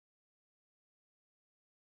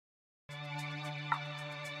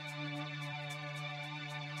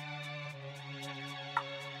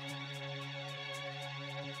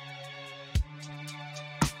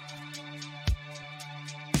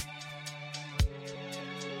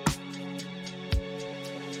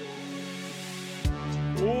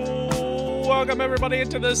welcome everybody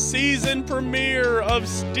into the season premiere of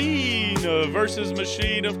Steehn versus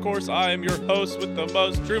Machine. Of course, I am your host with the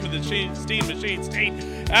most, Drew of the Steehn Machine,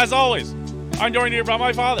 Steehn. As always, I'm joined here by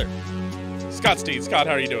my father, Scott Steehn. Scott,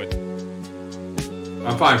 how are you doing?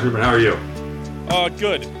 I'm fine, Truman. How are you?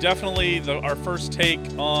 Good. Definitely our first take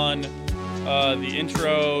on the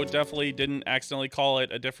intro. Definitely didn't accidentally call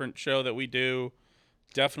it a different show that we do.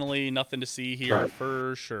 Definitely nothing to see here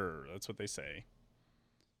for sure. That's what they say.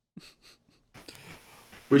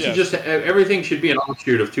 We should just, everything should be an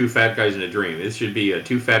offshoot of Two Fat Guys in a Dream. This should be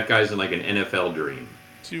two fat guys in like an NFL dream.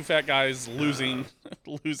 Two fat guys losing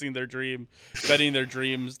their dream, betting their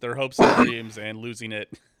dreams, their hopes and dreams, and losing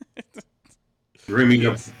it. Dreaming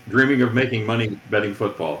of making money betting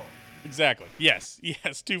football. Exactly. Yes.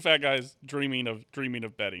 Two fat guys dreaming of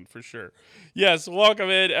betting for sure. Yes. Welcome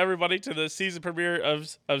in everybody to the season premiere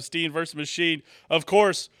of Steehn versus Machine. Of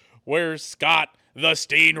course, where's Scott the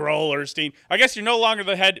Steamroller Steehn? I guess you're no longer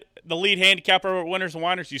the lead handicapper at Winners and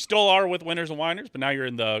Winers. You still are with Winners and Winers, but now you're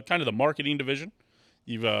in the kind of the marketing division.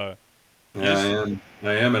 You've I am,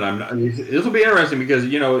 and I'm not. This will be interesting because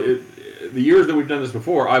the years that we've done this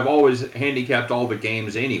before, I've always handicapped all the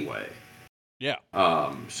games anyway. Yeah.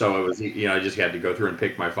 So it was, I just had to go through and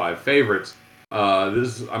pick my five favorites.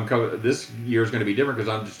 This year is going to be different because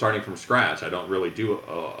I'm just starting from scratch. I don't really do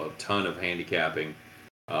a ton of handicapping.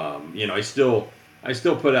 I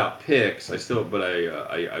still put out picks. I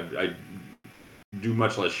do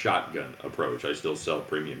much less shotgun approach. I still sell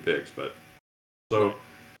premium picks, but so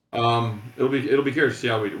it'll be curious to see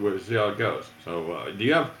how it goes. So do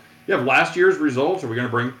you have last year's results? Are we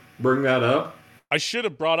going to bring that up? I should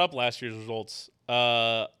have brought up last year's results.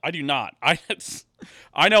 I do not. I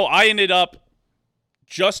know I ended up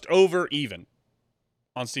just over even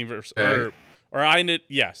on Steehn versus, or I ended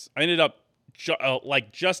up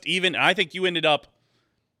just even. And I think you ended up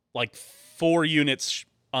like 4 units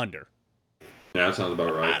under. Yeah, that sounds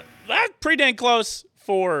about right. That's pretty dang close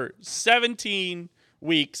for 17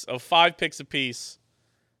 weeks of 5 picks apiece.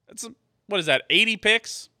 What is that? 80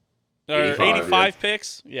 picks or 85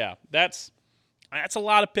 picks? Yeah, that's a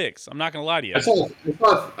lot of picks. I'm not gonna lie to you. I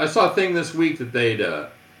saw a thing this week that they'd it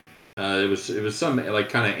was some like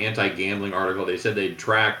kind of anti-gambling article. They said they'd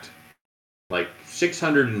tracked like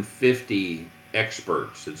 650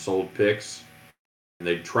 experts that sold picks, and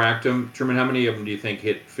they tracked them. Truman, how many of them do you think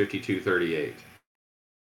hit 52-38?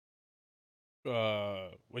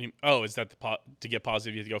 Is that to get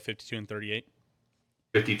positive you have to go 52 and 38?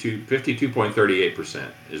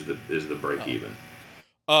 52.38% is the break even.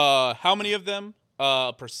 How many of them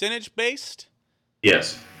percentage based?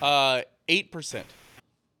 Yes. 8%.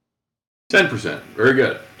 10%. Very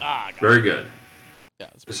good. Very good. Yeah.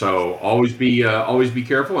 So always be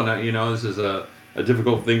careful, and this is a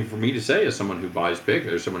difficult thing for me to say as someone who buys picks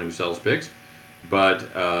or someone who sells picks,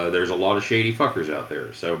 but there's a lot of shady fuckers out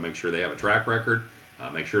there. So make sure they have a track record.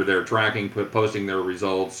 Make sure they're tracking, posting their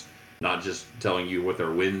results, not just telling you what their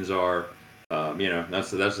wins are. That's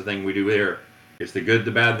the thing we do here. It's the good, the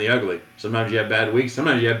bad, and the ugly. Sometimes you have bad weeks.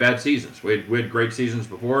 Sometimes you have bad seasons. We had great seasons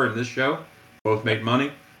before in this show. Both made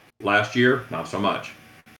money. Last year, not so much.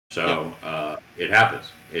 So it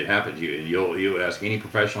happens. It happens. You ask any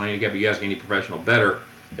professional handicapper, you ask any professional bettor,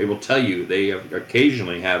 they will tell you they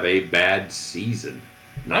occasionally have a bad season,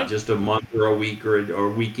 not just a month or a week or a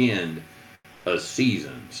weekend, a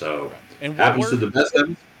season. So it happens to the best of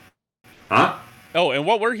them. Huh? Oh, and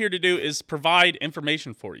what we're here to do is provide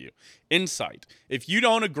information for you, insight. If you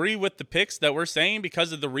don't agree with the picks that we're saying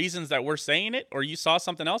because of the reasons that we're saying it, or you saw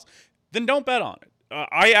something else, then don't bet on it.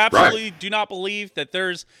 I absolutely do not believe that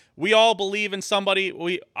we all believe in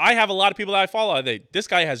somebody. I have a lot of people that I follow. This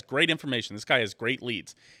guy has great information. This guy has great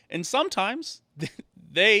leads. And sometimes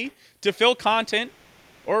to fill content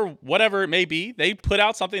or whatever it may be, they put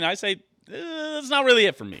out something and I say, it's not really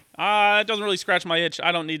it for me. It doesn't really scratch my itch.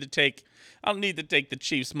 I don't need to take the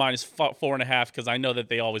Chiefs minus 4.5 because I know that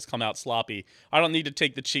they always come out sloppy. I don't need to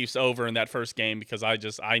take the Chiefs over in that first game because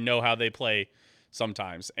I know how they play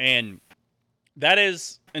sometimes. And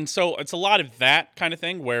so it's a lot of that kind of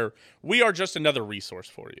thing where we are just another resource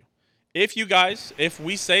for you. If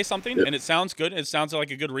we say something and it sounds good, it sounds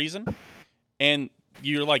like a good reason, and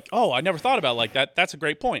you're like, oh, I never thought about it like that. That's a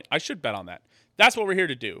great point. I should bet on that. That's what we're here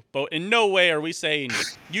to do. But in no way are we saying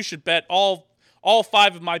you should bet all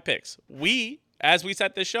 5 of my picks. We, as we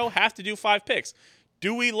set this show, have to do 5 picks.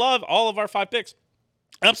 Do we love all of our 5 picks?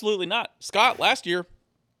 Absolutely not. Scott, last year,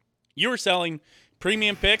 you were selling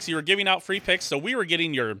premium picks. You were giving out free picks. So we were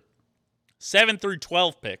getting your 7 through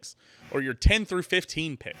 12 picks or your 10 through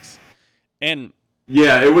 15 picks. And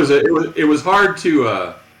yeah, it was hard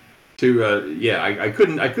to I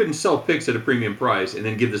couldn't sell picks at a premium price and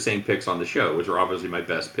then give the same picks on the show, which are obviously my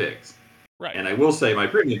best picks. Right. And I will say my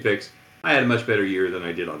premium picks, I had a much better year than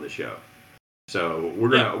I did on the show. So we're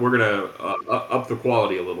gonna up the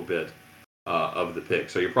quality a little bit of the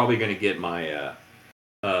picks. So you're probably gonna get my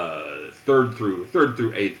third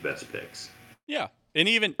through eighth best picks. Yeah, and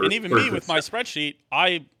even me with my spreadsheet,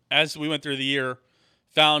 as we went through the year,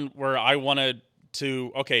 found where I wanted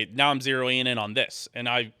to. Okay, now I'm zeroing in on this, and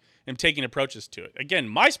I am taking approaches to it. Again,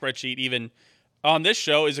 my spreadsheet, even on this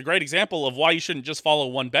show, is a great example of why you shouldn't just follow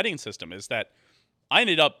one betting system. Is that I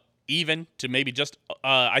ended up even to maybe just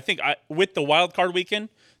I think with the wild card weekend,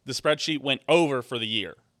 the spreadsheet went over for the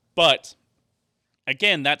year. But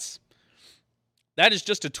again, that is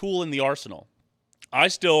just a tool in the arsenal. I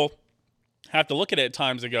still have to look at it at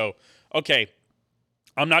times and go, okay,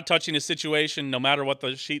 I'm not touching a situation no matter what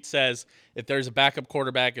the sheet says. If there's a backup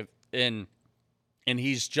quarterback and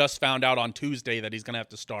he's just found out on Tuesday that he's going to have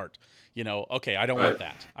to start, okay, I don't want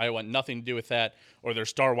that. I want nothing to do with that. Or their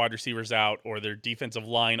star wide receivers out, or their defensive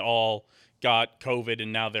line all got COVID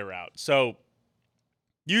and now they're out. So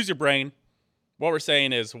use your brain. What we're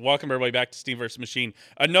saying is, welcome everybody back to Steehn vs. Machine.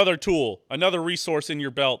 Another tool, another resource in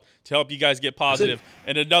your belt to help you guys get positive,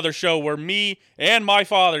 and another show where me and my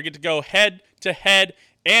father get to go head-to-head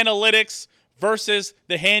analytics versus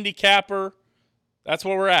the handicapper. That's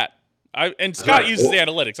where we're at. And Scott uses the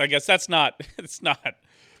analytics. I guess it's not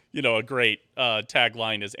a great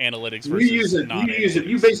tagline as analytics versus non-analytics.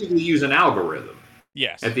 You basically use an algorithm.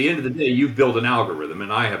 Yes. At the end of the day, you've built an algorithm,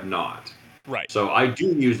 and I have not. Right. So I do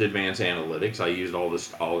use advanced analytics. I used all the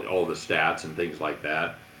stats and things like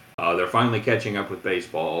that. They're finally catching up with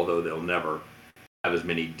baseball, although they'll never have as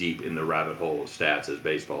many deep in the rabbit hole of stats as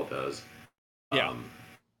baseball does. Yeah.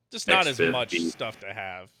 Just not as much stuff to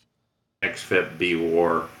have. XFIP,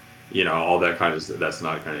 B-WAR, all that kind of stuff. That's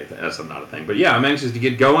not a thing. But yeah, I'm anxious to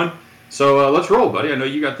get going. So let's roll, buddy. I know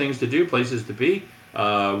you got things to do, places to be.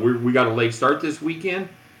 We got a late start this weekend.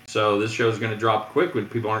 So this show is going to drop quick when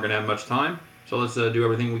people aren't going to have much time. So let's do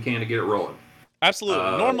everything we can to get it rolling.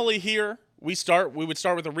 Absolutely. Normally here we would start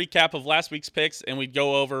with a recap of last week's picks, and we'd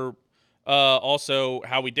go over also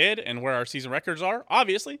how we did and where our season records are.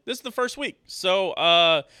 Obviously, this is the first week. So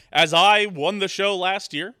as I won the show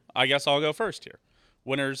last year, I guess I'll go first here.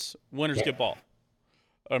 Winners get ball.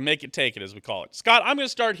 Or make it take it, as we call it. Scott, I'm going to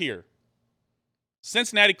start here.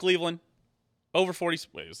 Cincinnati, Cleveland, over 40.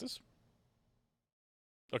 Wait, is this?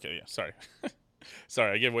 Okay, yeah, sorry.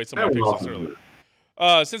 Sorry, I gave away some of my picks earlier.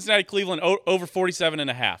 Cincinnati, Cleveland, over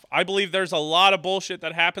 47.5. I believe there's a lot of bullshit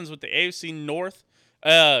that happens with the AFC North.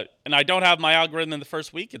 And I don't have my algorithm in the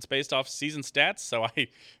first week. It's based off season stats, so I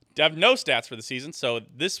have no stats for the season. So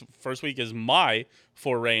this first week is my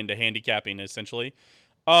foray into handicapping, essentially.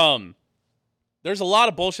 There's a lot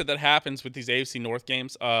of bullshit that happens with these AFC North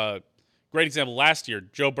games. Great example, last year,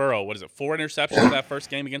 Joe Burrow, 4 interceptions that first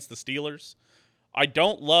game against the Steelers? I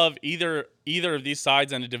don't love either of these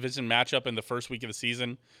sides in a division matchup in the first week of the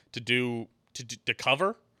season to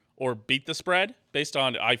cover or beat the spread based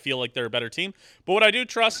on I feel like they're a better team. But what I do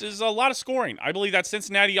trust is a lot of scoring. I believe that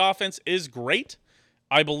Cincinnati offense is great.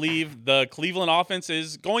 I believe the Cleveland offense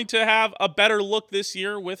is going to have a better look this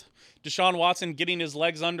year with Deshaun Watson getting his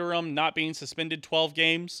legs under him, not being suspended 12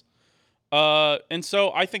 games. And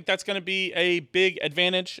so I think that's going to be a big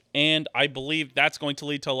advantage, and I believe that's going to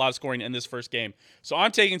lead to a lot of scoring in this first game. So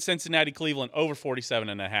I'm taking Cincinnati, Cleveland over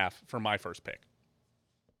 47.5 for my first pick.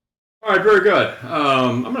 All right, very good.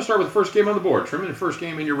 I'm going to start with the first game on the board. Truman, the first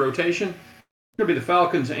game in your rotation. It's going to be the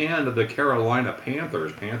Falcons and the Carolina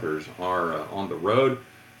Panthers. Panthers are on the road.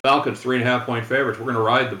 Falcons 3.5-point favorites. We're going to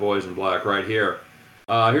ride the boys in black right here.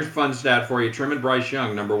 Here's a fun stat for you. Truman, Bryce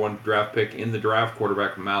Young, number 1 draft pick in the draft,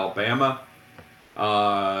 quarterback from Alabama.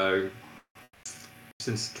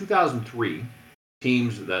 Since 2003,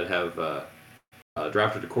 teams that have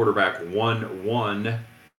drafted a quarterback 1-1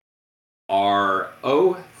 are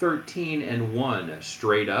 0-13-1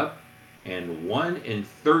 straight up and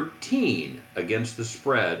 1-13 against the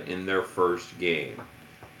spread in their first game.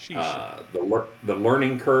 The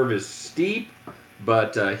learning curve is steep.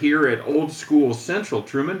 But here at Old School Central,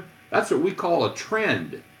 Truman, that's what we call a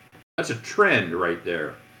trend. That's a trend right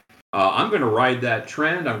there. I'm going to ride that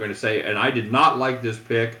trend. I'm going to say, and I did not like this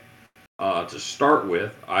pick to start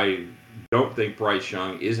with. I don't think Bryce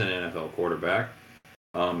Young is an NFL quarterback.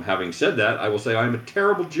 Having said that, I will say I'm a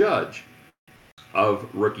terrible judge of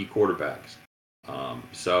rookie quarterbacks.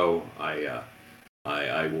 So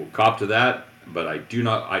I will cop to that, but I do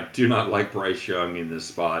not like Bryce Young in this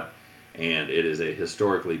spot. And it is a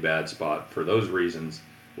historically bad spot. For those reasons,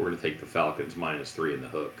 we're going to take the Falcons -3 in the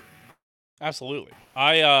hook. Absolutely.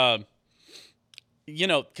 I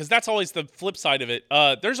because that's always the flip side of it.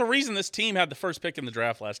 There's a reason this team had the first pick in the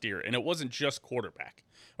draft last year, and it wasn't just quarterback.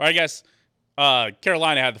 Or I guess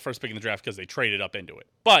Carolina had the first pick in the draft because they traded up into it.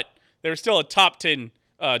 But they were still a top 10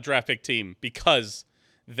 draft pick team because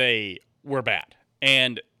they were bad.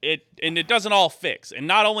 And it doesn't all fix. And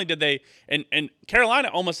not only did they and Carolina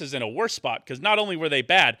almost is in a worse spot because not only were they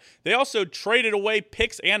bad, they also traded away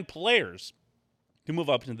picks and players to move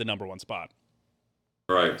up into the number one spot.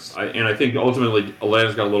 Right. I think ultimately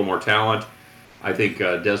Atlanta's got a little more talent. I think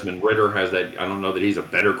Desmond Ridder has that. I don't know that he's a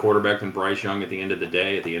better quarterback than Bryce Young at the end of the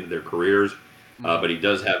day, at the end of their careers. But he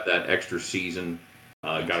does have that extra season.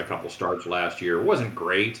 Got a couple starts last year. It wasn't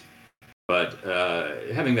great, but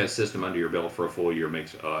having that system under your belt for a full year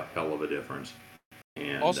makes a hell of a difference.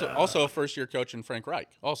 And, also a first-year coach in Frank Reich,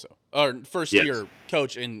 or first-year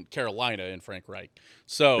coach in Carolina in Frank Reich.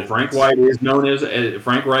 So Frank Reich is known as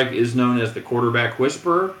the quarterback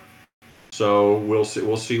whisperer. So we'll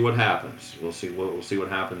see what happens. We'll see what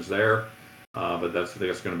happens there. But I think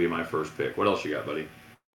that's going to be my first pick. What else you got, buddy?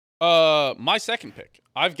 My second pick.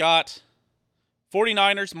 I've got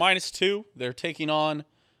 49ers -2. They're taking on.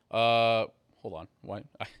 Hold on. Why?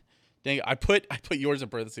 Dang it, I put yours in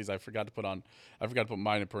parentheses. I forgot to put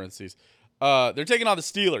mine in parentheses. They're taking on the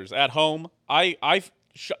Steelers at home.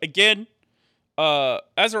 Again,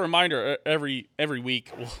 as a reminder, every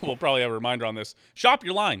week we'll probably have a reminder on this. Shop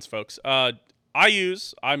your lines, folks. I'm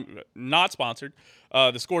not sponsored.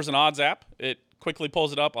 The Scores and Odds app. It quickly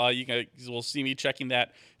pulls it up. We'll see me checking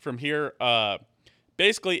that from here.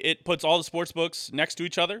 Basically, it puts all the sports books next to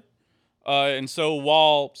each other. And so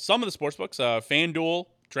while some of the sports books, FanDuel,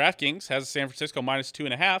 DraftKings has San Francisco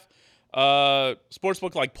 -2.5.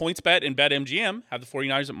 Sportsbook like PointsBet and BetMGM have the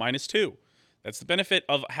 49ers at -2. That's the benefit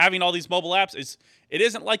of having all these mobile apps. It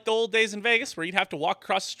isn't like the old days in Vegas where you'd have to walk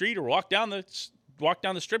across the street or walk down the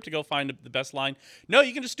strip to go find the best line. No,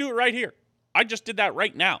 you can just do it right here. I just did that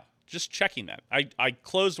right now, just checking that. I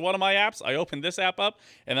closed one of my apps, I opened this app up,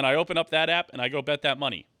 and then I open up that app, and I go bet that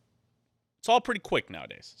money. It's all pretty quick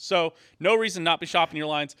nowadays. So no reason not to be shopping your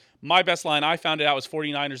lines. My best line, I found it out, was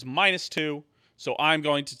 49ers -2. So I'm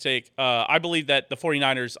going to take, I believe that the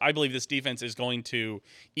 49ers, I believe this defense is going to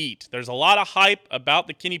eat. There's a lot of hype about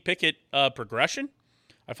the Kenny Pickett progression.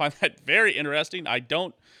 I find that very interesting. I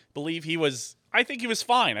don't believe I think he was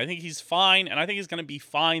fine. I think he's fine, and I think he's going to be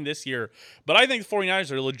fine this year. But I think the 49ers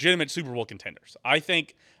are legitimate Super Bowl contenders. I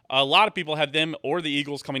think a lot of people have them or the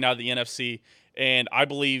Eagles coming out of the NFC, and I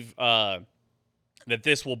believe that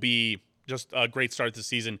this will be just a great start to the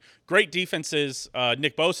season. Great defenses.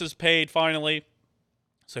 Nick Bosa's paid finally,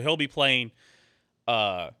 so he'll be playing.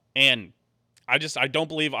 And I don't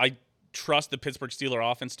believe I trust the Pittsburgh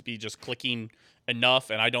Steelers offense to be just clicking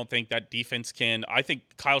enough, and I don't think that defense can. I think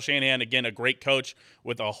Kyle Shanahan, again, a great coach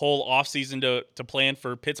with a whole offseason to plan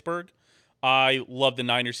for Pittsburgh. I love the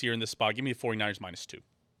Niners here in this spot. Give me the 49ers -2.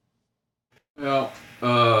 Well,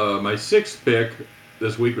 my sixth pick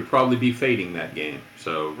this week would probably be fading that game.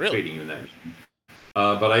 So really? Fading you in that game.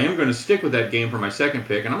 But I am going to stick with that game for my second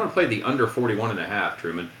pick, and I'm going to play the under 41.5,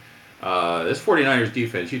 Truman. This 49ers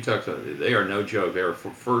defense, they are no joke. They were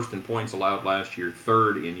first in points allowed last year,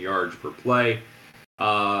 third in yards per play.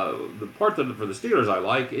 The part for the Steelers I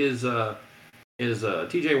like is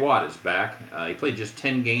T.J. Watt is back. He played just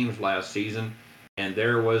 10 games last season, and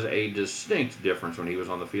there was a distinct difference when he was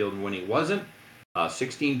on the field and when he wasn't.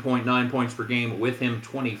 16.9 points per game with him,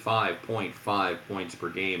 25.5 points per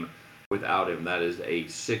game without him. That is a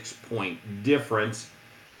 6-point difference.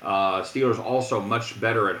 Steelers also much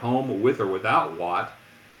better at home with or without Watt.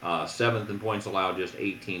 Seventh in points allowed, just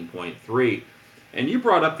 18.3. And you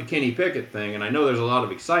brought up the Kenny Pickett thing, and I know there's a lot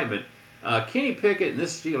of excitement. Kenny Pickett in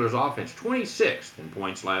this Steelers offense, 26th in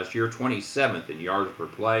points last year, 27th in yards per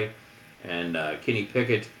play. And Kenny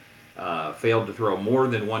Pickett failed to throw more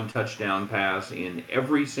than one touchdown pass in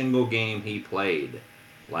every single game he played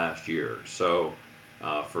last year. So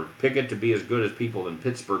for Pickett to be as good as people in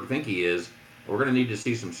Pittsburgh think he is, we're going to need to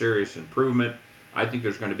see some serious improvement. I think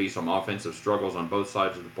there's going to be some offensive struggles on both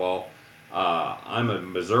sides of the ball. I'm a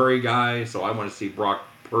Missouri guy, so I want to see Brock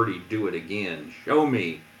Purdy do it again. Show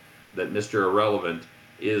me that Mr. Irrelevant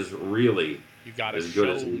is really as good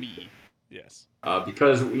as he. Yes.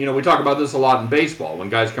 Because, we talk about this a lot in baseball. When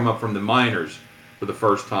guys come up from the minors for the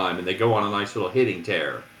first time and they go on a nice little hitting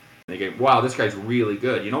tear. And they go, wow, this guy's really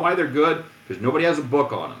good. You know why they're good? Because nobody has a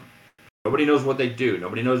book on them. Nobody knows what they do.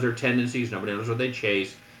 Nobody knows their tendencies. Nobody knows what they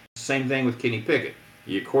chase. Same thing with Kenny Pickett.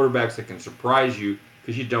 You get quarterbacks that can surprise you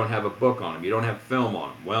because you don't have a book on them. You don't have film on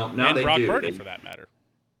them. Well, now they do. And Brock Purdy, for that matter.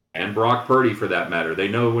 And Brock Purdy, for that matter. They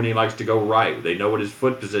know when he likes to go right. They know what his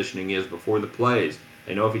foot positioning is before the plays.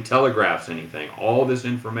 They know if he telegraphs anything. All this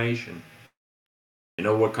information. They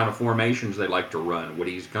know what kind of formations they like to run, what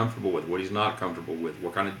he's comfortable with, what he's not comfortable with,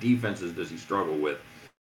 what kind of defenses does he struggle with.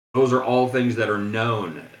 Those are all things that are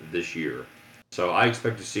known this year. So I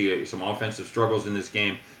expect to see some offensive struggles in this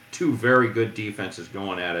game. Two very good defenses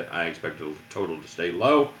going at it. I expect the total to stay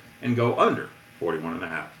low and go under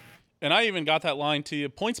 41.5. And I even got that line to you.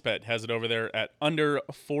 PointsBet has it over there at under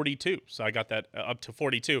 42. So I got that up to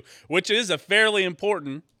 42, which is a fairly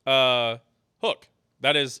important hook.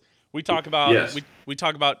 That is, we talk about Yes. we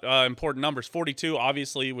talk about important numbers. 42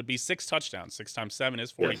 obviously would be 6 touchdowns. 6 times 7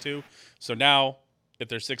 is 42. Yes. So now, if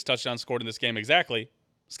there's 6 touchdowns scored in this game exactly,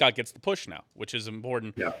 Scott gets the push now, which is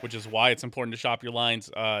important. Yeah. Which is why it's important to shop your lines.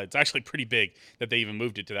 It's actually pretty big that they even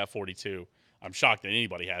moved it to that 42. I'm shocked that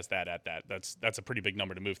anybody has that at that. That's a pretty big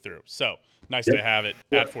number to move through. So nice to have it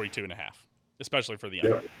at 42.5, especially for the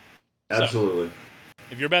under. Absolutely. So,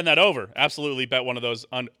 if you're betting that over, absolutely bet one of those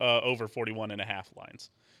over 41.5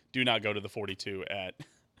 lines. Do not go to the 42 at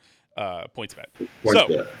PointsBet.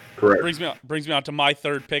 So correct. Brings me on to my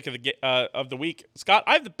third pick of the week. Scott,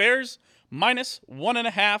 I have the Bears minus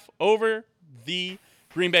 1.5 over the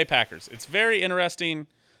Green Bay Packers. It's very interesting.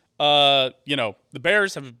 The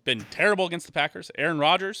Bears have been terrible against the Packers. Aaron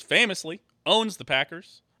Rodgers famously owns the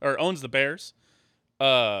Bears,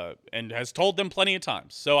 and has told them plenty of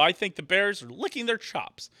times. So I think the Bears are licking their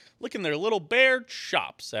little bear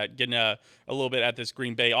chops at getting a little bit at this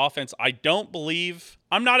Green Bay offense.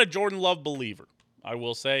 I'm not a Jordan Love believer, I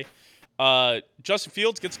will say. Justin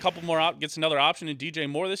Fields gets gets another option in DJ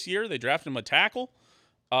Moore this year. They drafted him a tackle.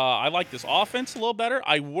 I like this offense a little better.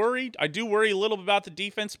 I do worry a little bit about the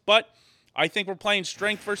defense, but I think we're playing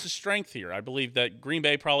strength versus strength here. I believe that Green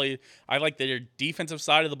Bay I like their defensive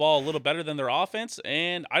side of the ball a little better than their offense,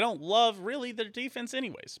 and I don't love really their defense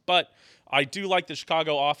anyways. But I do like the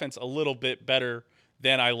Chicago offense a little bit better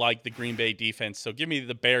than I like the Green Bay defense. So give me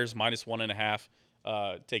the Bears minus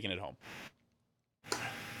 1.5, taking it home.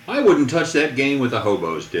 I wouldn't touch that game with the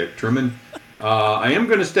hobos, Dick Truman. I am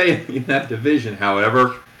going to stay in that division,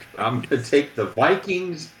 however. I'm going to take the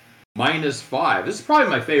Vikings -5. This is probably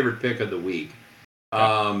my favorite pick of the week.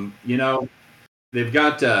 They've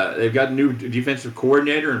got new defensive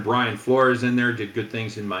coordinator, and Brian Flores in there, did good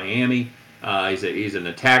things in Miami. He's an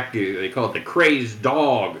attack. They call it the crazed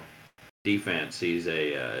dog defense. He's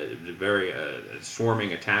a very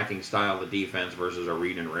swarming, attacking style of defense versus a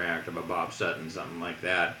read and react of a Bob Sutton, something like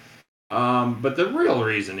that. But the real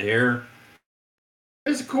reason here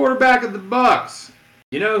is the quarterback of the Bucks.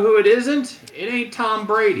 You know who it isn't? It ain't Tom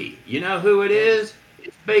Brady. You know who it is?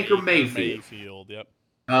 It's Baker Mayfield. Yep.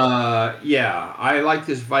 I like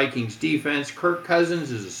this Vikings defense. Kirk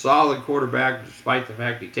Cousins is a solid quarterback, despite the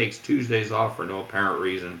fact he takes Tuesdays off for no apparent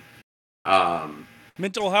reason.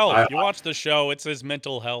 Mental health. You watch the show, it says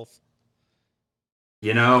mental health.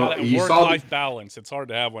 You know, you work-life balance. It's hard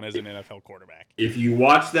to have one as an NFL quarterback. If you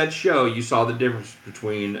watch that show, you saw the difference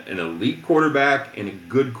between an elite quarterback and a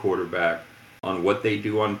good quarterback on what they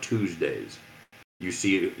do on Tuesdays. You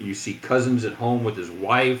see Cousins at home with his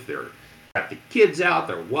wife. They're got the kids out.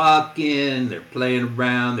 They're walking. They're playing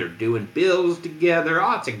around. They're doing bills together.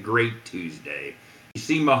 Oh, it's a great Tuesday. You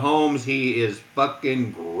see Mahomes. He is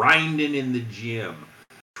fucking grinding in the gym,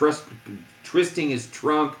 twisting his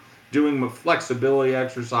trunk, doing flexibility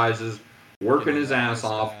exercises, working his ass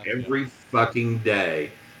off every fucking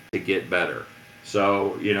day to get better.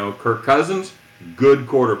 So, Kirk Cousins, good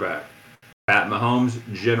quarterback. Pat Mahomes,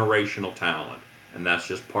 generational talent. And that's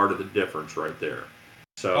just part of the difference right there.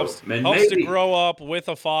 So, helps to grow up with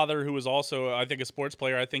a father who is also, I think, a sports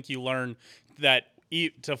player. I think you learn that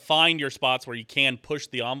to find your spots where you can push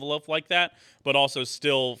the envelope like that, but also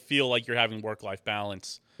still feel like you're having work-life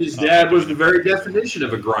balance. His dad was the very definition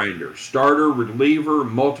of a grinder. Starter, reliever,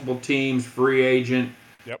 multiple teams, free agent.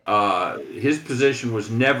 Yep. His position was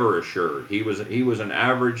never assured. He was an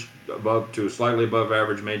average to a slightly above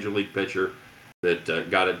average major league pitcher that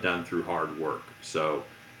got it done through hard work. So,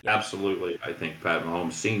 absolutely, I think Pat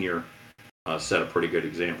Mahomes Sr. Set a pretty good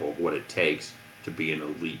example of what it takes to be an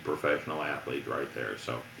elite professional athlete right there.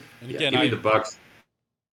 So, give me the Bucks.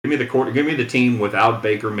 Give me the team without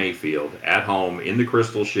Baker Mayfield at home in the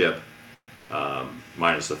Crystal Ship,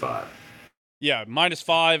 -5. Yeah,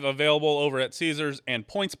 -5 available over at Caesars and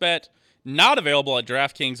PointsBet. Not available at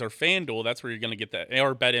DraftKings or FanDuel. That's where you're going to get the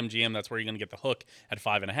or BetMGM. That's where you're going to get the hook at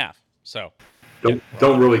 5.5. So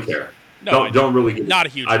don't really care. No, don't really get not a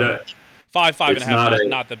huge. 5.5.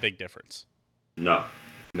 Not the big difference. No.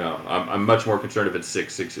 I'm much more concerned if it's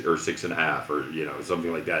 6 or 6.5 or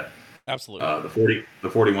something like that. Absolutely. The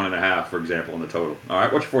 41.5, for example, in the total. All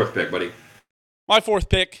right, what's your fourth pick, buddy? My fourth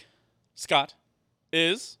pick, Scott,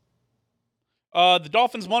 is the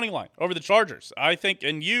Dolphins money line over the Chargers. I think,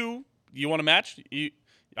 and you want to match?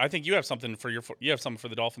 I think you have something for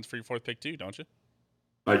the Dolphins for your fourth pick too, don't you?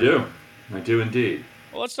 I do indeed.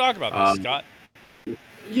 Well, let's talk about this, Scott.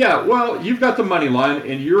 Yeah, well, you've got the money line,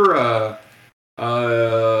 and you're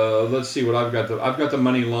let's see what I've got. I've got the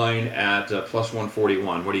money line at plus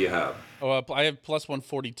 141. What do you have? Oh, I have plus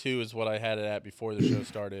 142 is what I had it at before the show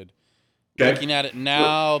started. Okay. Looking at it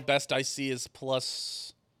now, best I see is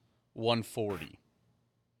plus 140.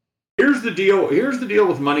 Here's the deal. Here's the deal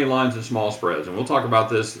with money lines and small spreads, and we'll talk about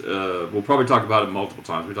this. We'll probably talk about it multiple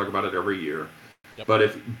times. We talk about it every year. Yep. But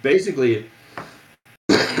if basically,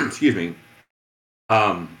 excuse me,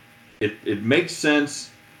 it makes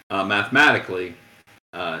sense mathematically.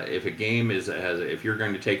 If a game if you're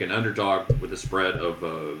going to take an underdog with a spread of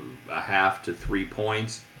a half to 3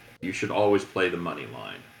 points, you should always play the money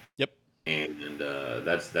line. Yep. And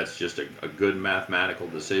that's just a good mathematical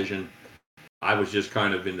decision. I was just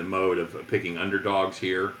kind of in the mode of picking underdogs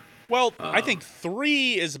here. Well, I think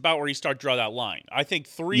 3 is about where you start to draw that line. I think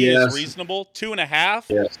 3 is reasonable. 2.5,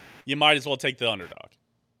 yes. You might as well take the underdog.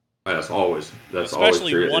 That's always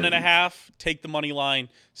especially always 1.5. Take the money line.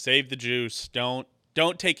 Save the juice. Don't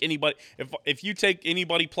take anybody. If you take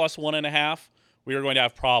anybody plus 1.5, we are going to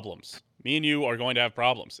have problems. Me and you are going to have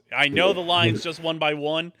problems. I know the Lions just won by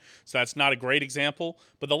 1, so that's not a great example.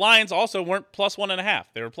 But the Lions also weren't plus 1.5.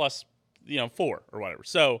 They were plus 4 or whatever.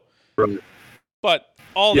 So, but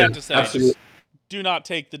all that to say, just do not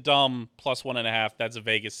take the dumb plus 1.5. That's a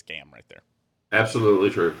Vegas scam right there. Absolutely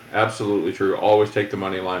true. Absolutely true. Always take the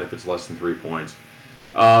money line if it's less than 3 points.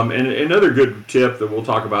 And another good tip that we'll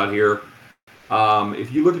talk about here,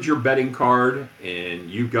 if you look at your betting card and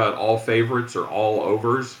you've got all favorites or all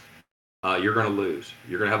overs, you're going to lose.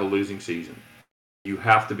 You're going to have a losing season. You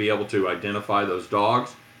have to be able to identify those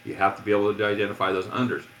dogs. You have to be able to identify those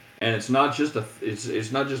unders. And it's not just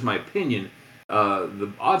it's not just my opinion.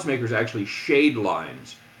 The odds makers actually shade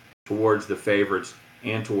lines towards the favorites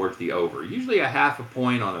and towards the over. Usually a half a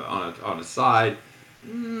point on a side, as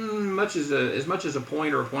much as a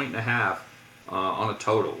point or a point and a half on a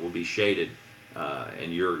total will be shaded,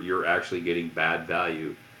 and you're actually getting bad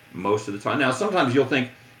value most of the time. Now sometimes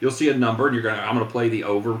you'll see a number and I'm going to play the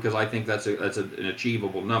over because I think that's an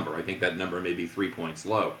achievable number. I think that number may be 3 points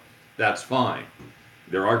low. That's fine.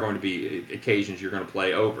 There are going to be occasions you're going to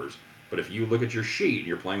play overs. But if you look at your sheet and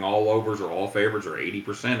you're playing all overs or all favorites or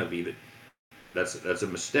 80% of even, that's a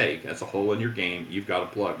mistake. That's a hole in your game. You've got to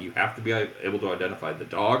plug. You have to be able to identify the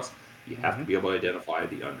dogs. You have to be able to identify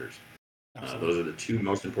the unders. Those are the two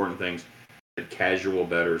most important things that casual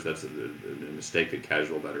bettors. That's the mistake that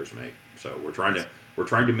casual bettors make. So we're trying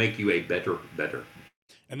to make you a better bettor.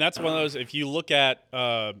 And that's one of those. If you look at,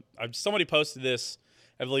 somebody posted this,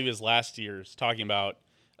 I believe it was last year's, talking about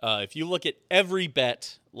if you look at every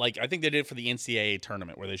bet, like I think they did it for the NCAA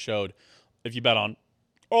tournament where they showed if you bet on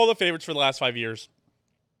all the favorites for the last 5 years,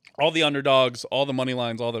 all the underdogs, all the money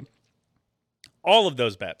lines, all of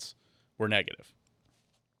those bets were negative.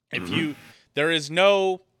 If there is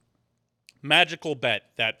no magical bet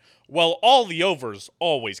that, well, all the overs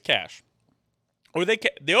always cash, or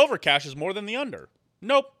the over cashes more than the under.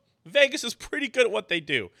 Nope. Vegas is pretty good at what they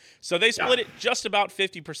do. So they split it just about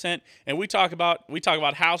 50%, and we talk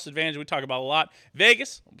about house advantage, we talk about a lot.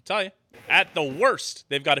 Vegas, I'll tell you, at the worst,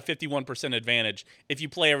 they've got a 51% advantage if you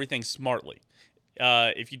play everything smartly.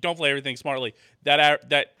 If you don't play everything smartly,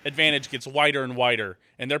 that advantage gets wider and wider,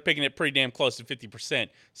 and they're picking it pretty damn close to 50%.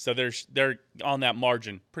 So they're on that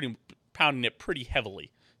margin, pounding it pretty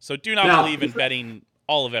heavily. So do not believe in betting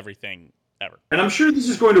all of everything ever. And I'm sure this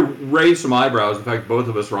is going to raise some eyebrows. In fact, both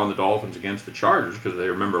of us were on the Dolphins against the Chargers because they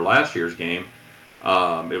remember last year's game.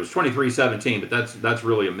 It was 23-17, but that's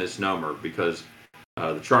really a misnomer because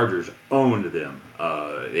the Chargers owned them.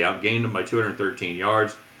 They outgained them by 213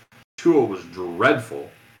 yards. Tua was dreadful.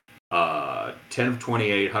 10 of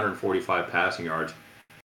 28, 145 passing yards.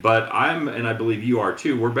 But and I believe you are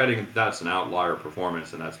too, we're betting that's an outlier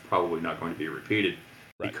performance, and that's probably not going to be repeated.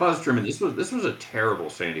 Right. Because, Truman, this was a terrible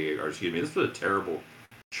this was a terrible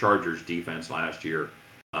Chargers defense last year.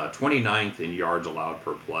 29th in yards allowed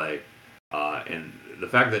per play. And the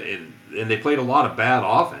fact that they played a lot of bad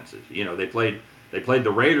offenses. They played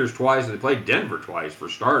the Raiders twice and they played Denver twice for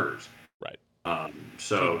starters. Right.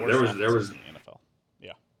 So there was in the NFL.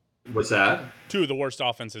 Yeah. What's that? 2 of the worst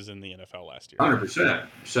offenses in the NFL last year. 100%.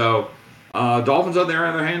 So Dolphins on their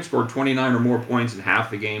other hand scored 29 or more points in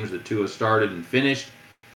half the games that Tua started and finished.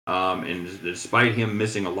 And despite him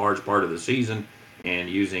missing a large part of the season and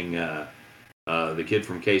using the kid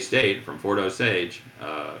from K-State, from Fort Osage,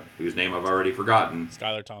 whose name I've already forgotten.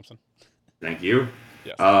 Skylar Thompson. Thank you.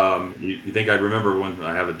 Yes. You think I'd remember when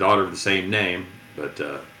I have a daughter of the same name, but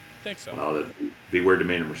Think so. well, it'd be weird to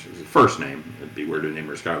name her first name. It'd be weird to name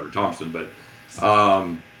her Skylar Thompson, but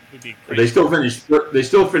um, Would be they crazy. still finished. They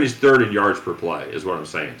still finished third in yards per play, is what I'm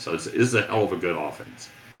saying. So it's a hell of a good offense.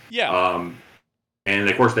 Yeah. And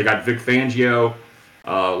of course they got Vic Fangio,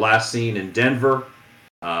 last seen in Denver,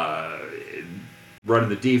 uh, running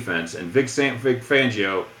the defense, and Vic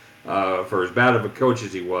Fangio, for as bad of a coach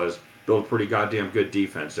as he was, built a pretty goddamn good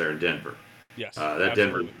defense there in Denver. Yes. That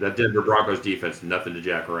Denver Broncos defense, nothing to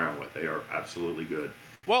jack around with. They are absolutely good.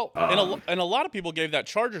 Well, and a lot of people gave that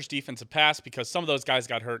Chargers defense a pass because some of those guys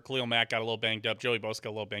got hurt. Khalil Mack got a little banged up. Joey Bosa got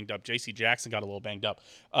a little banged up. J.C. Jackson got a little banged up.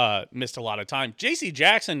 Missed a lot of time. J.C.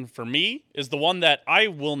 Jackson, for me, is the one that I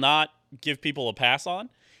will not give people a pass on.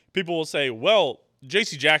 People will say, well,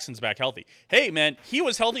 J.C. Jackson's back healthy. Hey, man, he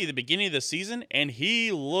was healthy at the beginning of the season, and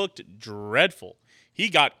he looked dreadful. He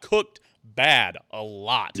got cooked bad a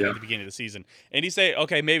lot at the beginning of the season. And you say,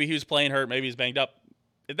 okay, maybe he was playing hurt, maybe he's banged up.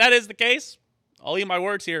 If that is the case, I'll eat my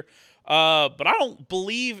words here. But I don't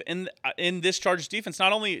believe in this Chargers defense.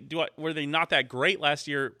 Not only were they not that great last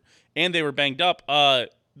year and they were banged up,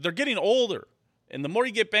 they're getting older. And the more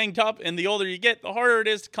you get banged up and the older you get, the harder it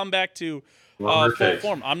is to come back to full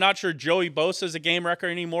form. I'm not sure Joey Bosa is a game wrecker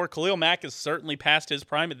anymore. Khalil Mack is certainly past his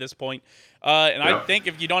prime at this point. I think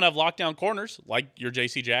if you don't have lockdown corners like your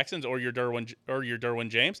J.C. Jacksons or your Derwin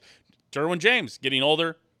James getting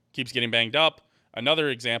older, keeps getting banged up. Another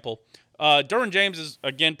example. Derwin James is,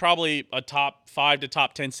 again, probably a top 5 to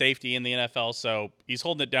top 10 safety in the NFL, so he's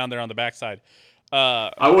holding it down there on the backside.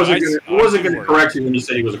 I wasn't going to correct you when you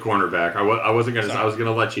said he was a cornerback. I wasn't going to. I was going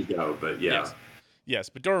to let you go, but yeah. Yes,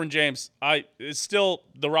 but Derwin James is still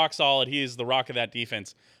the rock solid. He is the rock of that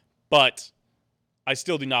defense, but I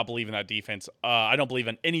still do not believe in that defense. I don't believe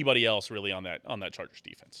in anybody else really on that Chargers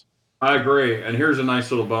defense. I agree. And here's a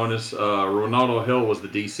nice little bonus. Ronaldo Hill was the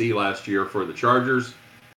DC last year for the Chargers.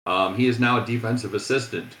 He is now a defensive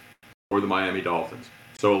assistant for the Miami Dolphins.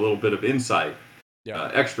 So a little bit of insight,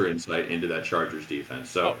 extra insight into that Chargers defense.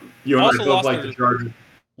 So you and I both like the Chargers.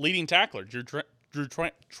 Leading tackler, Drew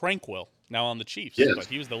Tranquil, now on the Chiefs. Yes. But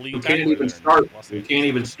he was the leading tackler. Who can't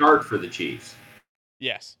even start for the Chiefs.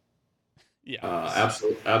 Yes. Yeah.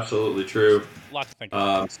 Absolutely true. A lot to think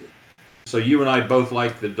about. So you and I both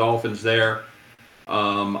like the Dolphins there.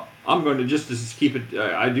 I'm going to just keep it.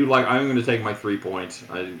 I'm going to take my 3 points.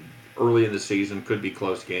 Early in the season, could be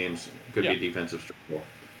close games, could be defensive struggle.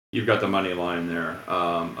 You've got the money line there.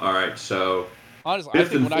 All right, so honestly, I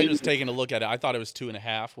think when I was taking a look at it, I thought it was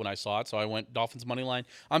 2.5 when I saw it, so I went Dolphins money line.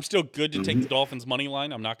 I'm still good to take the Dolphins money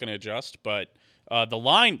line. I'm not going to adjust, but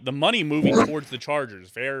the money moving towards the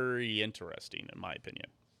Chargers, very interesting in my opinion.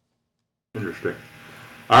 Interesting.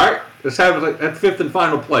 All right, let's have that fifth and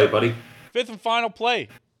final play, buddy. Fifth and final play.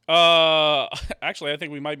 Actually, I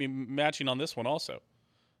think we might be matching on this one also.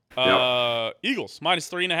 Eagles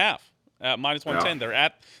 -3.5 at -110.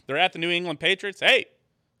 They're at the New England Patriots. Hey,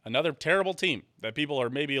 another terrible team that people are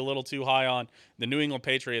maybe a little too high on. The New England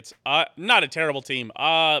Patriots, not a terrible team,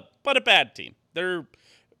 but a bad team. They're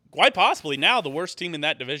quite possibly now the worst team in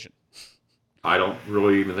that division. I don't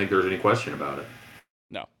really even think there's any question about it.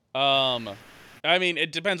 No. I mean,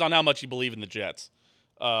 it depends on how much you believe in the Jets.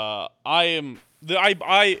 In my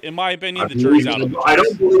opinion, the jury's out. I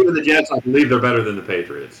don't believe in the Jets. I believe they're better than the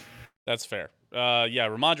Patriots. That's fair.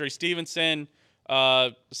 Ramondre Stevenson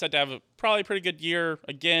set to have a probably pretty good year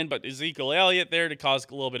again, but Ezekiel Elliott there to cause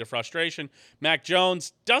a little bit of frustration. Mac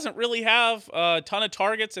Jones doesn't really have a ton of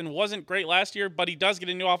targets and wasn't great last year, but he does get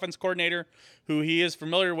a new offense coordinator who he is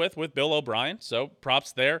familiar with Bill O'Brien, so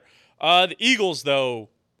props there. The Eagles, though,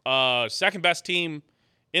 second best team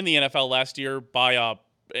in the NFL last year by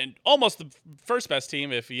and almost the first best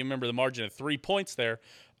team, if you remember the margin of 3 points there.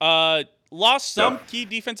 Lost some key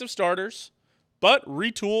defensive starters, but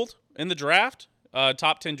retooled in the draft.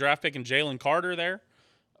 Top 10 draft pick in Jalen Carter there.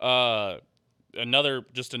 Another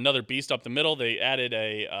beast up the middle. They added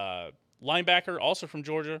a linebacker, also from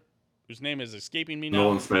Georgia, whose name is escaping me now.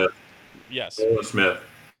 Nolan Smith. Yes. Nolan Smith.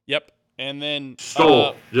 Yep. And then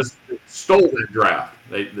stole that draft.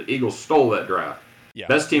 The Eagles stole that draft. Yeah.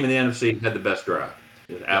 Best team in the NFC had the best draft.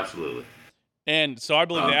 Absolutely. And so I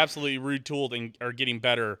believe they absolutely retooled and are getting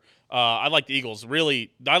better. I like the Eagles.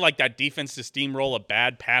 Really, I like that defense to steamroll a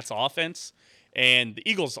bad Pats offense. And the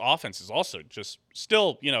Eagles' offense is also just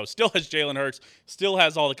still has Jalen Hurts, still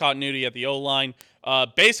has all the continuity at the O-line.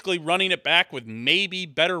 Basically running it back with maybe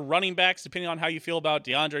better running backs, depending on how you feel about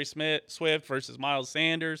DeAndre Swift versus Miles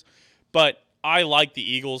Sanders. But I like the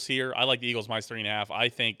Eagles here. I like the Eagles -3.5. I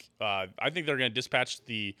think they're going to dispatch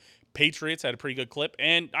the Patriots had a pretty good clip.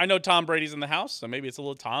 And I know Tom Brady's in the house, so maybe it's a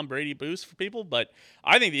little Tom Brady boost for people. But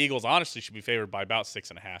I think the Eagles honestly should be favored by about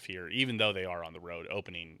 6.5 here, even though they are on the road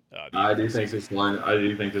opening. I do think this line. I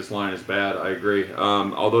do think this line is bad. I agree.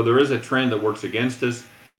 Although there is a trend that works against us.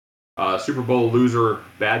 Super Bowl loser,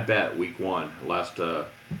 bad bet, week 1. Last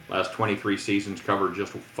 23 seasons covered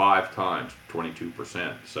just 5 times,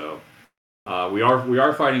 22%. So we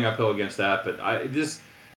are fighting uphill against that. But I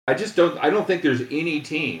don't think there's any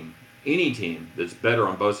team that's better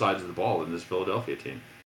on both sides of the ball than this Philadelphia team.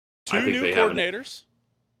 2 new coordinators.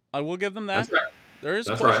 I will give them that. That's right. There is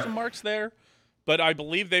question marks there, but I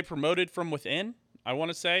believe they promoted from within, I want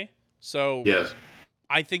to say. So yes.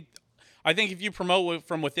 I think if you promote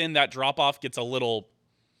from within, that drop-off gets a little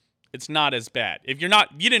 – it's not as bad. If you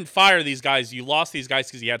didn't fire these guys. You lost these guys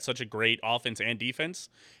because you had such a great offense and defense,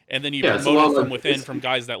 and then you promoted from within from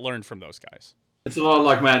guys that learned from those guys. It's a lot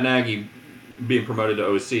like Matt Nagy being promoted to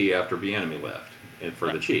OC after Bieniemy left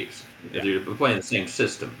for the Chiefs. Yeah. You're playing the same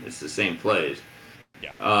system. It's the same plays.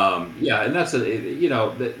 Yeah. And that's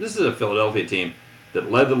this is a Philadelphia team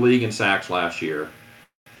that led the league in sacks last year,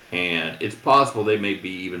 and it's possible they may be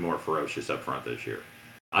even more ferocious up front this year.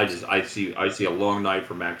 I see a long night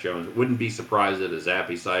for Mac Jones. Wouldn't be surprised at a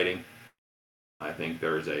Zappe sighting. I think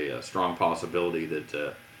there's a strong possibility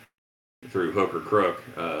that through hook or crook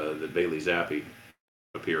that Bailey Zappe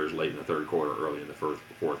appears late in the third quarter, early in the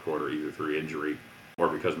fourth quarter, either through injury or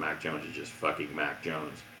because Mac Jones is just fucking Mac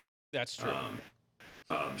Jones. That's true.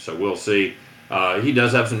 So we'll see. He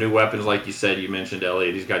does have some new weapons, like you said. You mentioned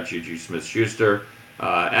Elliott. He's got Juju Smith-Schuster.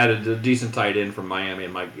 Added a decent tight end from Miami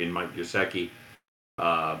and Mike Gesicki.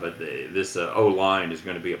 But this O-line is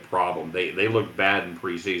going to be a problem. They look bad in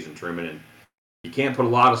preseason, Truman, and you can't put a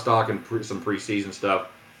lot of stock in some preseason stuff.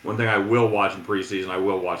 One thing I will watch in preseason, I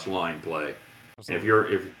will watch line play. And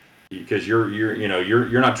because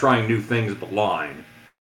you're not trying new things but line.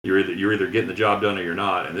 You're either getting the job done or you're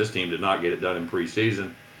not, and this team did not get it done in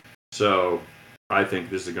preseason. So I think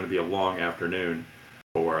this is going to be a long afternoon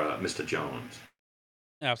for Mr. Jones.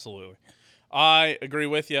 Absolutely. I agree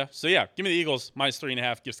with you. So, yeah, give me the Eagles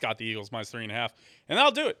 -3.5. Give Scott the Eagles -3.5. And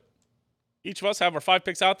that'll do it. Each of us have our 5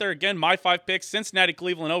 picks out there. Again, my 5 picks: Cincinnati,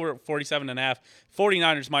 Cleveland over at 47.5,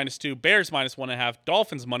 49ers -2, Bears -1.5,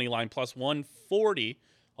 Dolphins money line +140.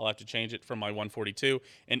 I'll have to change it from my 142.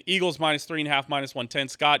 And Eagles -3.5, -110.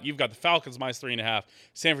 Scott, you've got the Falcons -3.5,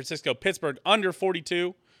 San Francisco, Pittsburgh under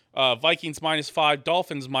 42, Vikings -5,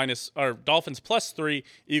 Dolphins +3,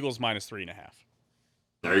 Eagles -3.5.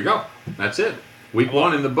 There you go. That's it. Week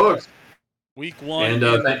 1 in the books. Week 1 in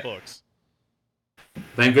the books.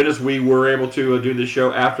 Thank goodness we were able to do this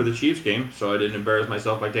show after the Chiefs game, so I didn't embarrass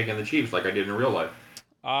myself by taking the Chiefs like I did in real life.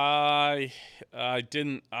 I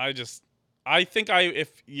didn't. I think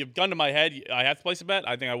if you've gone to my head, I have to place a bet.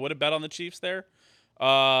 I think I would have bet on the Chiefs there.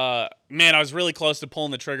 Man, I was really close to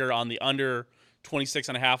pulling the trigger on the under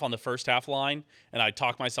 26.5 on the first half line, and I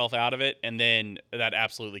talked myself out of it, and then that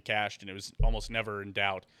absolutely cashed, and it was almost never in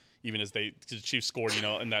doubt, even as the Chiefs scored,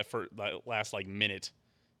 in that last minute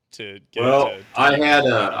to get. Well, I had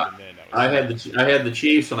the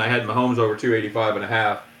Chiefs, and I had Mahomes over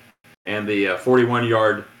 285.5, and the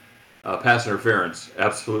 41-yard pass interference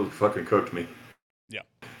absolutely fucking cooked me. Yeah,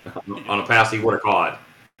 on a pass he would have caught.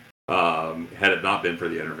 Had it not been for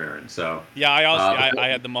the interference. So yeah, I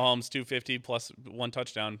had the Mahomes 250 plus 1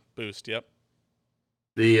 touchdown boost. Yep.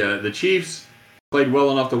 The Chiefs played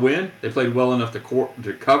well enough to win. They played well enough to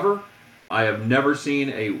cover. I have never seen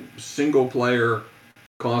a single player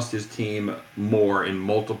cost his team more in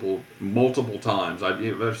multiple times.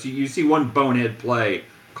 You see one bonehead play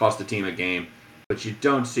cost the team a game, but you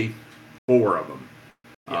don't see 4 of them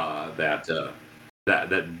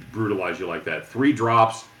that brutalize you like that. 3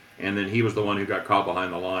 drops. And then he was the one who got caught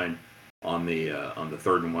behind the line on the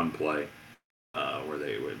 3rd and 1 play,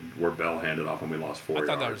 where Bell handed off and we lost 4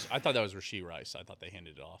 yards. I thought that was Rashee Rice. I thought they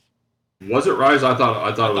handed it off. Was it Rice? I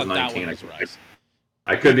thought it was 19. Was Rice.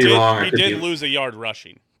 I could be wrong. He did lose a yard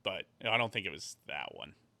rushing, but I don't think it was that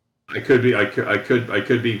one. I could be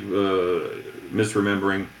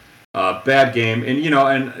misremembering. Bad game,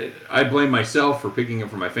 and I blame myself for picking him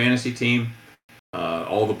for my fantasy team.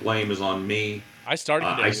 All the blame is on me. I started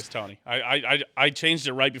Kadarius Toney. I changed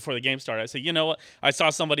it right before the game started. I said, you know what? I saw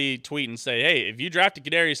somebody tweet and say, hey, if you drafted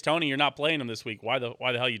Kadarius Toney, you're not playing him this week. Why the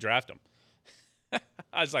hell you draft him?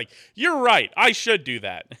 I was like, you're right. I should do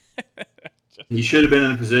that. He should have been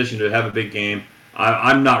in a position to have a big game.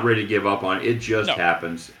 I'm not ready to give up on it. It just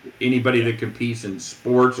happens. Anybody that competes in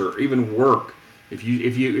sports or even work, if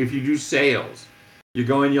you do sales, you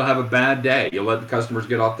go in, you'll have a bad day. You'll let the customers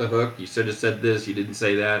get off the hook. You should have said this. You didn't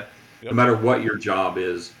say that. Yep. No matter what your job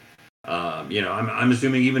is, I'm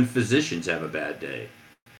assuming even physicians have a bad day.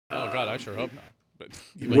 Oh God, I sure hope not. But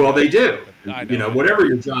well, they do. I know. Whatever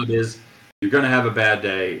your job is, you're going to have a bad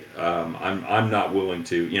day. I'm not willing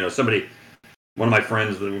to. One of my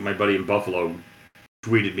friends, my buddy in Buffalo,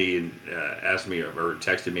 tweeted me and asked me or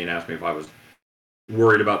texted me and asked me if I was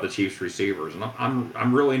worried about the Chiefs receivers, and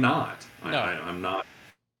I'm really not. No. I'm not.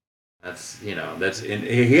 That's and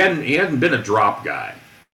he hadn't been a drop guy.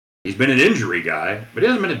 He's been an injury guy, but he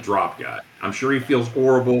hasn't been a drop guy. I'm sure he feels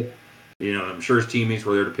horrible. I'm sure his teammates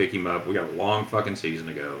were there to pick him up. We got a long fucking season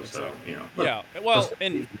to go, so Yeah, well,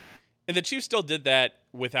 and the Chiefs still did that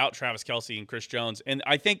without Travis Kelce and Chris Jones, and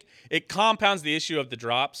I think it compounds the issue of the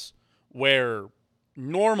drops, where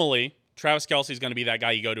normally Travis Kelce is going to be that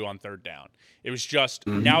guy you go to on third down. It was just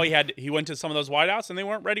now he went to some of those wideouts and they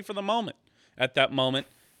weren't ready for the moment at that moment,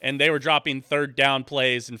 and they were dropping third down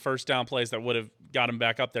plays and first down plays that would have got him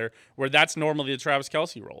back up there, where that's normally the Travis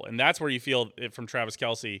Kelce role, and that's where you feel it from Travis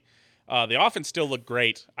Kelce. The offense still looked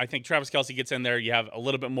great. I think Travis Kelce gets in there, you have a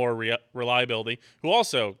little bit more reliability.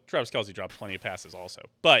 Travis Kelce dropped plenty of passes also,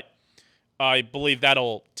 but I believe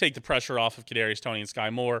that'll take the pressure off of Kadarius Toney and Sky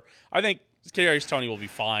Moore. I think Kadarius Toney will be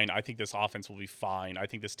fine. I think this offense will be fine. I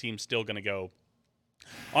think this team's still going to go.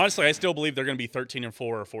 Honestly, I still believe they're going to be 13-4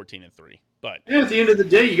 or 14-3. But at the end of the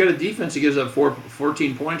day, you got a defense that gives up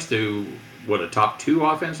 14 points to a top 2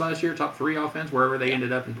 offense last year, top 3 offense, wherever they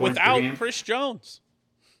ended up in points per game. Without Chris Jones.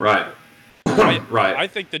 Right. Right. I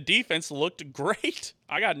think the defense looked great.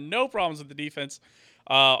 I got no problems with the defense.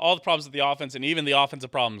 All the problems with the offense, and even the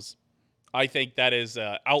offensive problems, I think that is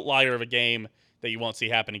an outlier of a game that you won't see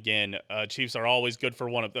happen again. Chiefs are always good for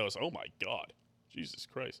one of those. Oh, my God. Jesus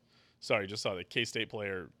Christ. Sorry, just saw the K-State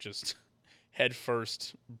player just head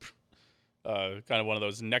first, kind of one of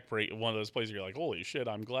those neck break, one of those plays where you're like, holy shit,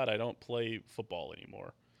 I'm glad I don't play football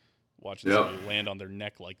anymore. Watching somebody land on their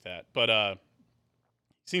neck like that. But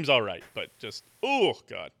seems all right, but just, oh,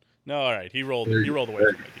 God. No, all right. He rolled away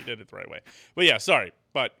from it. He did it the right way. But, yeah, sorry.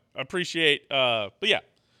 But appreciate, but, yeah.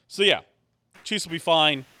 So, yeah, Chiefs will be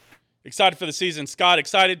fine. Excited for the season. Scott,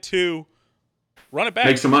 excited to run it back.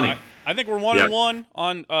 Make some money. I think we're 1-1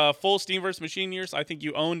 on full Steehn versus Machine years. I think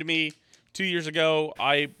you owned me 2 years ago.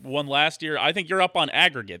 I won last year. I think you're up on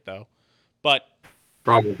aggregate, though. But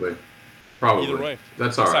Probably. Either way.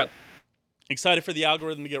 That's all right. Excited for the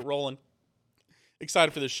algorithm to get rolling.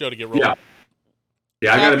 Excited for this show to get rolling.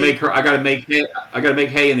 Yeah, I gotta make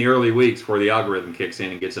hay in the early weeks before the algorithm kicks in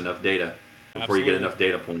and gets enough data. Before you get enough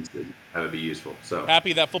data points to have it be useful. So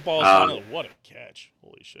happy that football is finally. What a catch!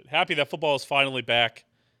 Holy shit! Happy that football is finally back.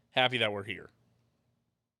 Happy that we're here.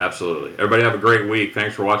 Absolutely. Everybody have a great week.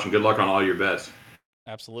 Thanks for watching. Good luck on all your bets.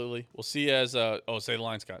 Absolutely. We'll see you as say the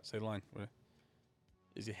line, Scott. Say the line.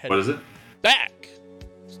 Is he headed? What is it? Back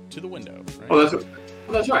to the window. Right? Oh,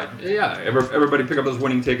 that's right. Yeah. Everybody pick up those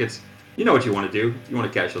winning tickets. You know what you want to do. You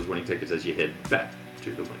want to cash those winning tickets as you head back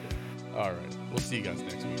to the window. All right. We'll see you guys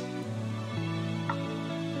next week.